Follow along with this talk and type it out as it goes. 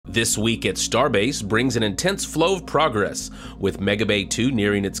This week at Starbase brings an intense flow of progress, with Megabay 2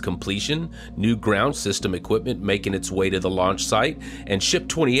 nearing its completion, new ground system equipment making its way to the launch site, and Ship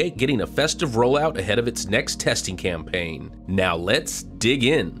 28 getting a festive rollout ahead of its next testing campaign. Now let's dig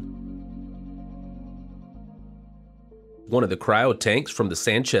in. One of the cryo tanks from the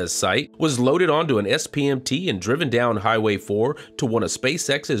Sanchez site was loaded onto an SPMT and driven down Highway 4 to one of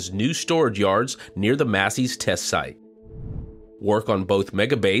SpaceX's new storage yards near the Massey's test site. Work on both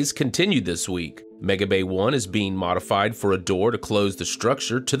megabays continued this week. Megabay 1 is being modified for a door to close the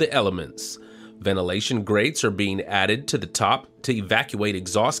structure to the elements. Ventilation grates are being added to the top to evacuate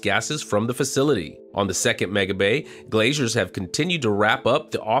exhaust gases from the facility. On the second megabay, glaziers have continued to wrap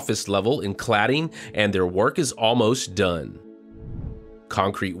up the office level in cladding, and their work is almost done.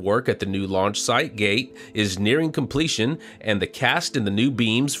 Concrete work at the new launch site gate is nearing completion, and the cast in the new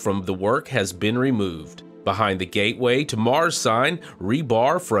beams from the work has been removed. Behind the Gateway to Mars sign,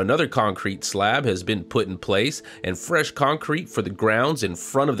 rebar for another concrete slab has been put in place, and fresh concrete for the grounds in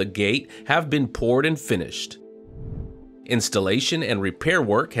front of the gate have been poured and finished. Installation and repair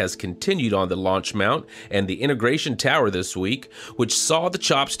work has continued on the launch mount and the integration tower this week, which saw the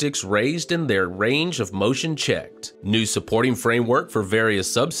chopsticks raised and their range of motion checked. New supporting framework for various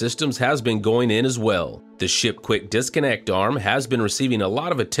subsystems has been going in as well. The ship quick disconnect arm has been receiving a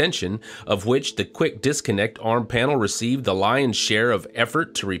lot of attention, of which the quick disconnect arm panel received the lion's share of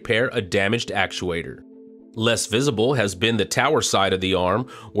effort to repair a damaged actuator. Less visible has been the tower side of the arm,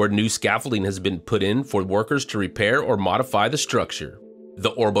 where new scaffolding has been put in for workers to repair or modify the structure. The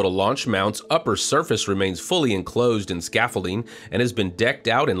orbital launch mount's upper surface remains fully enclosed in scaffolding and has been decked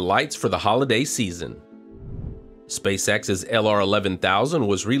out in lights for the holiday season. SpaceX's LR-11000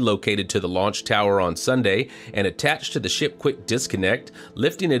 was relocated to the launch tower on Sunday and attached to the ship quick disconnect,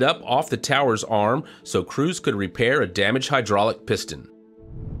 lifting it up off the tower's arm so crews could repair a damaged hydraulic piston.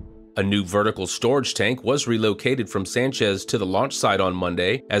 A new vertical storage tank was relocated from Sanchez to the launch site on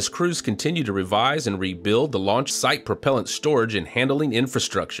Monday as crews continue to revise and rebuild the launch site propellant storage and handling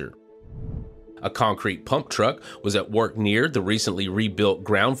infrastructure. A concrete pump truck was at work near the recently rebuilt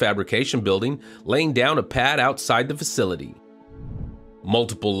ground fabrication building, laying down a pad outside the facility.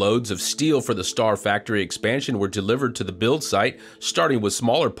 Multiple loads of steel for the Starfactory expansion were delivered to the build site, starting with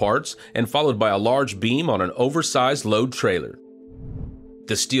smaller parts and followed by a large beam on an oversized load trailer.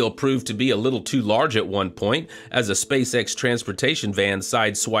 The steel proved to be a little too large at one point as a SpaceX transportation van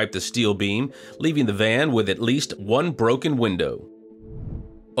sideswiped the steel beam, leaving the van with at least one broken window.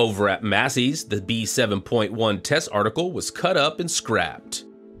 Over at Massey's, the B7.1 test article was cut up and scrapped.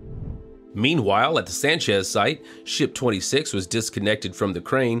 Meanwhile, at the Sanchez site, Ship 26 was disconnected from the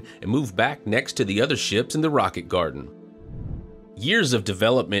crane and moved back next to the other ships in the rocket garden. Years of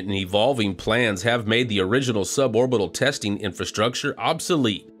development and evolving plans have made the original suborbital testing infrastructure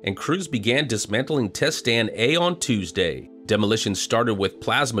obsolete, and crews began dismantling Test Stand A on Tuesday. Demolitions started with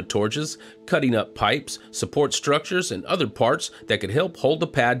plasma torches, cutting up pipes, support structures, and other parts that could help hold the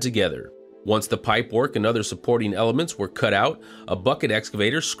pad together. Once the pipework and other supporting elements were cut out, a bucket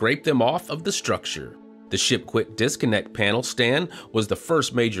excavator scraped them off of the structure. The ship quick disconnect panel stand was the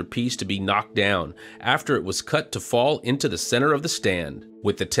first major piece to be knocked down after it was cut to fall into the center of the stand.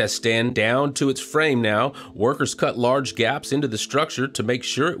 With the test stand down to its frame now, workers cut large gaps into the structure to make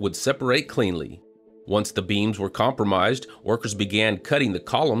sure it would separate cleanly. Once the beams were compromised, workers began cutting the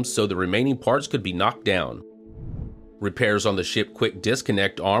columns so the remaining parts could be knocked down. Repairs on the ship quick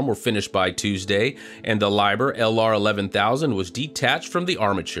disconnect arm were finished by Tuesday, and the Liber LR-11000 was detached from the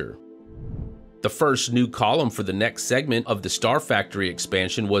armature. The first new column for the next segment of the Starfactory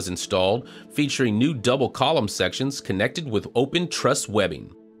expansion was installed, featuring new double column sections connected with open truss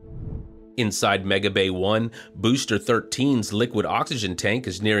webbing. Inside Megabay 1, Booster 13's liquid oxygen tank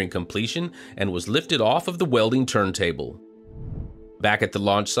is nearing completion and was lifted off of the welding turntable. Back at the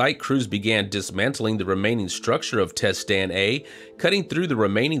launch site, crews began dismantling the remaining structure of Test Stand A, cutting through the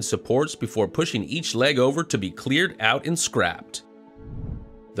remaining supports before pushing each leg over to be cleared out and scrapped.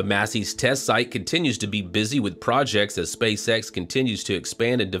 The Massey's test site continues to be busy with projects as SpaceX continues to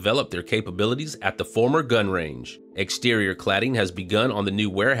expand and develop their capabilities at the former gun range. Exterior cladding has begun on the new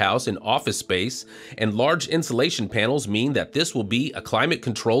warehouse and office space, and large insulation panels mean that this will be a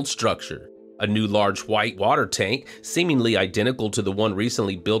climate-controlled structure. A new large white water tank, seemingly identical to the one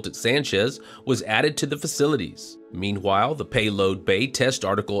recently built at Sanchez, was added to the facilities. Meanwhile, the payload bay test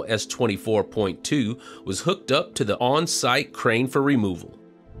article S24.2 was hooked up to the on-site crane for removal.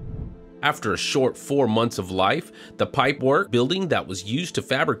 After a short 4 months of life, the pipework building that was used to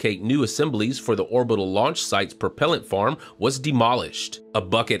fabricate new assemblies for the orbital launch site's propellant farm was demolished. A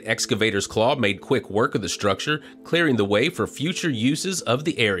bucket excavator's claw made quick work of the structure, clearing the way for future uses of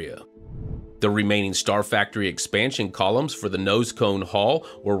the area. The remaining Starfactory expansion columns for the nose cone hall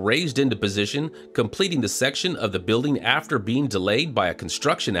were raised into position, completing the section of the building after being delayed by a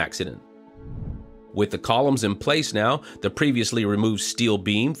construction accident. With the columns in place now, the previously removed steel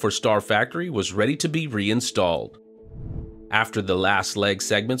beam for Starfactory was ready to be reinstalled. After the last leg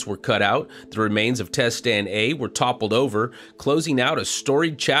segments were cut out, the remains of Test Stand A were toppled over, closing out a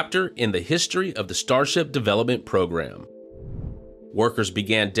storied chapter in the history of the Starship development program. Workers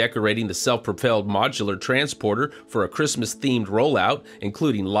began decorating the self-propelled modular transporter for a Christmas-themed rollout,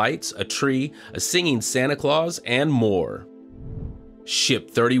 including lights, a tree, a singing Santa Claus, and more. Ship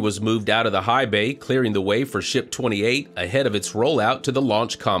 30 was moved out of the high bay, clearing the way for Ship 28 ahead of its rollout to the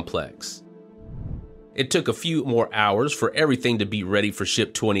launch complex. It took a few more hours for everything to be ready for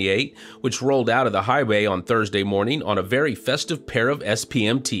Ship 28, which rolled out of the high bay on Thursday morning on a very festive pair of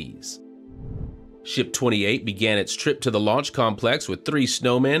SPMTs. Ship 28 began its trip to the launch complex with 3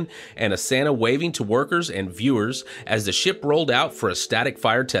 snowmen and a Santa waving to workers and viewers as the ship rolled out for a static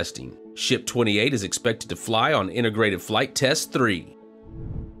fire testing. Ship 28 is expected to fly on Integrated Flight Test 3.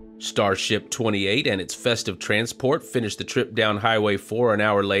 Starship 28 and its festive transport finished the trip down Highway 4 an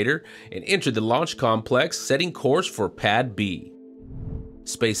hour later and entered the launch complex, setting course for Pad B.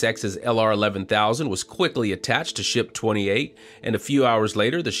 SpaceX's LR-11000 was quickly attached to Ship 28, and a few hours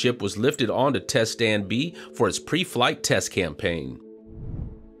later the ship was lifted onto Test Stand B for its pre-flight test campaign.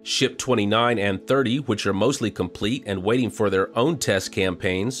 Ship 29 and 30, which are mostly complete and waiting for their own test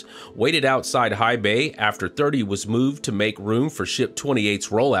campaigns, waited outside High Bay after 30 was moved to make room for Ship 28's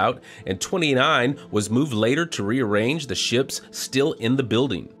rollout, and 29 was moved later to rearrange the ships still in the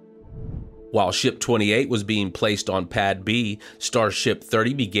building. While Ship 28 was being placed on Pad B, Starship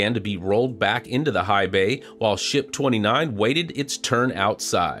 30 began to be rolled back into the high bay, while Ship 29 waited its turn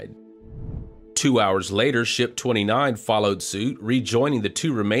outside. 2 hours later, Ship 29 followed suit, rejoining the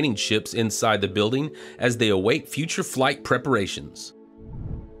 2 remaining ships inside the building as they await future flight preparations.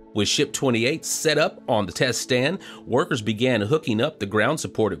 With Ship 28 set up on the test stand, workers began hooking up the ground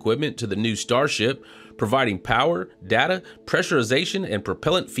support equipment to the new Starship, providing power, data, pressurization, and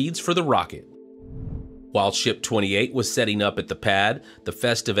propellant feeds for the rocket. While Ship 28 was setting up at the pad, the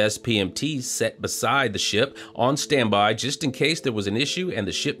festive SPMTs set beside the ship on standby just in case there was an issue and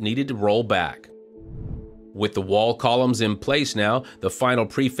the ship needed to roll back. With the wall columns in place now, the final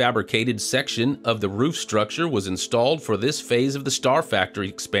prefabricated section of the roof structure was installed for this phase of the Starfactory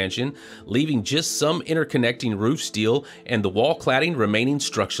expansion, leaving just some interconnecting roof steel and the wall cladding remaining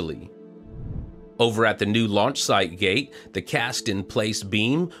structurally. Over at the new launch site gate, the cast-in-place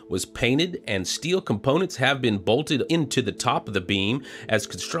beam was painted and steel components have been bolted into the top of the beam as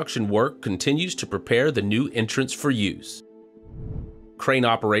construction work continues to prepare the new entrance for use. Crane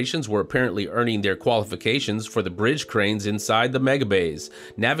operations were apparently earning their qualifications for the bridge cranes inside the megabays,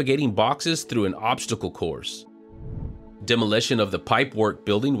 navigating boxes through an obstacle course. Demolition of the pipework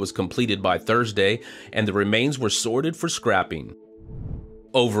building was completed by Thursday, and the remains were sorted for scrapping.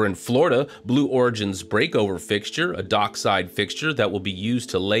 Over in Florida, Blue Origin's breakover fixture, a dockside fixture that will be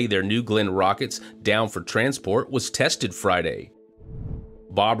used to lay their New Glenn rockets down for transport, was tested Friday.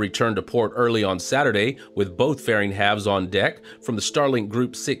 Bob returned to port early on Saturday with both fairing halves on deck from the Starlink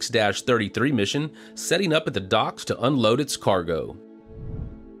Group 6-33 mission, setting up at the docks to unload its cargo.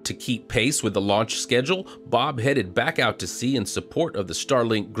 To keep pace with the launch schedule, Bob headed back out to sea in support of the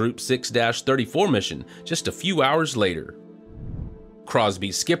Starlink Group 6-34 mission just a few hours later.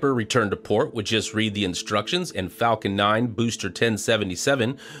 Crosby's skipper returned to port with just read the instructions and Falcon 9 Booster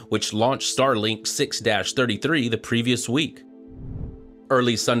 1077, which launched Starlink 6-33 the previous week.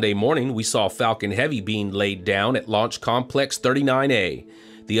 Early Sunday morning, we saw Falcon Heavy being laid down at Launch Complex 39A.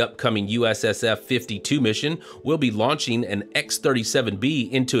 The upcoming USSF 52 mission will be launching an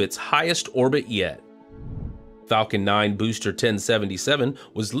X-37B into its highest orbit yet. Falcon 9 Booster 1077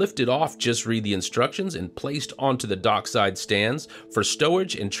 was lifted off just read the instructions and placed onto the dockside stands for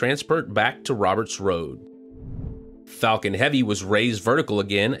stowage and transport back to Roberts Road. Falcon Heavy was raised vertical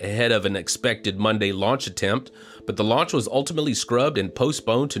again ahead of an expected Monday launch attempt, but the launch was ultimately scrubbed and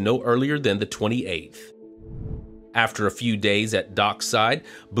postponed to no earlier than the 28th. After a few days at dockside,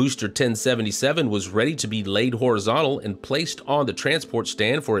 Booster 1077 was ready to be laid horizontal and placed on the transport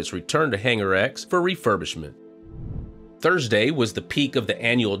stand for its return to Hangar X for refurbishment. Thursday was the peak of the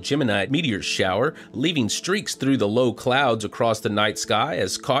annual Gemini meteor shower, leaving streaks through the low clouds across the night sky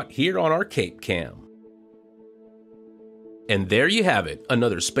as caught here on our Cape Cam. And there you have it,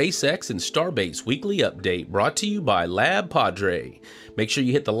 another SpaceX and Starbase weekly update brought to you by LabPadre. Make sure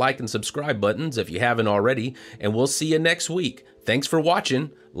you hit the like and subscribe buttons if you haven't already, and we'll see you next week. Thanks for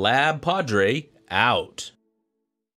watching. LabPadre out.